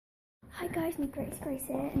Hi guys, me Grace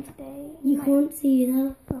here, and today you can't see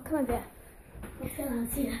that. Oh, come over here. I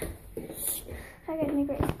can't see that. Hi guys, me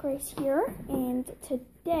Grace here, and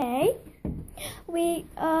today we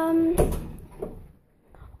are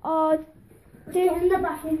Get in the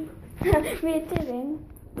bathroom.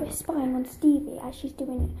 we're spying on Stevie as she's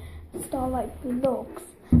doing Starlight vlogs,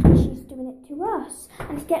 and she's doing it to us,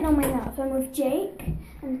 and it's getting on my nerves. I'm with Jake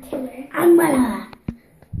and Tilly And Mella.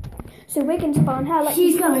 so we're going to spy on her. Like,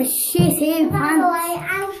 She's gonna shit her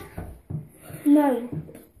pants. no,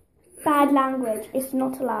 bad language. It's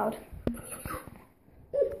not allowed.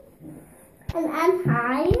 And I'm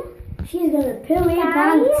high. She's gonna poo her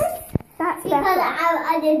pants. That's Because better.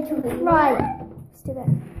 I did to me. Right, let's do it.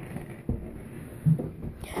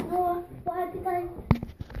 Oh, why did I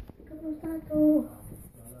close that door?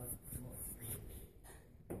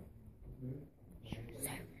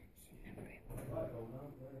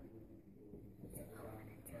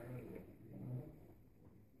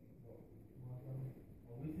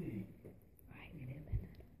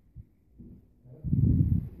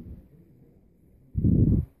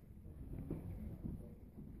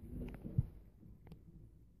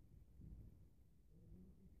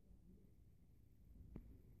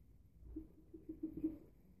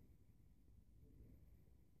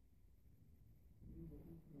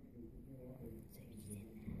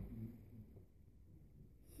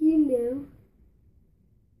 You knew.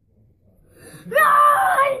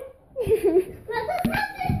 Right!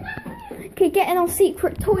 Okay, get in our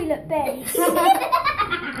secret toilet base.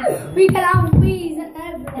 We can have wheeze and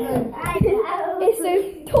everything. I know. It's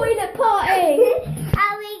a toilet party.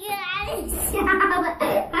 Are we gonna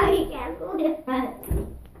Are we gonna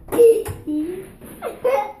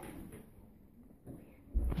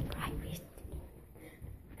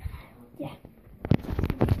Yeah.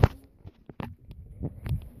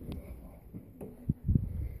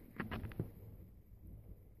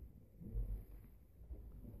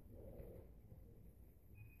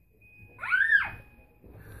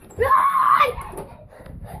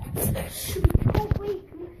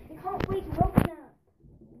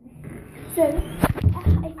 So,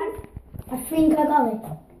 I think I got it.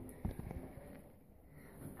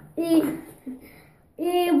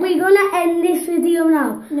 We're gonna end this video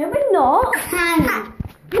now. no, we're not. Hannah.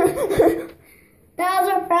 That was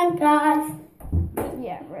a prank, guys.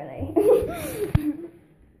 Yeah, really.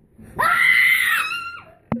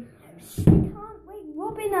 She can't wake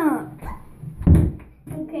Robin up.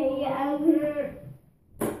 Okay,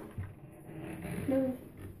 No.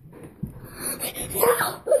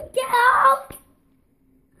 Get out!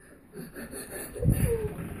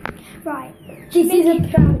 Right. This is a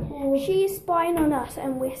prank call. She is spying on us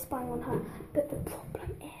and we're spying on her. But the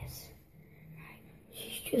problem is,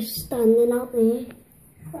 She's just standing out there.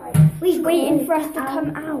 right, she's waiting for us to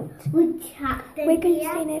come out. We're going to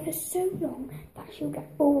stay there for so long that she'll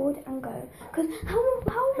get bored and go. Because how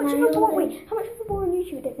much of a bore on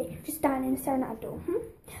YouTube would it be? Just standing and staring at a door,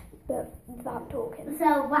 but without talking.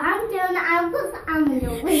 So what I'm doing, I'm in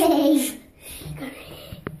the way.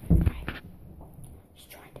 She's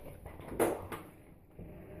trying to open it.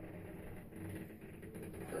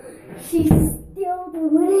 She's still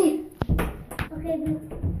doing it. Okay,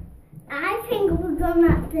 I think we're gonna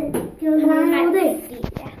have to do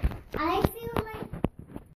it. Yeah. I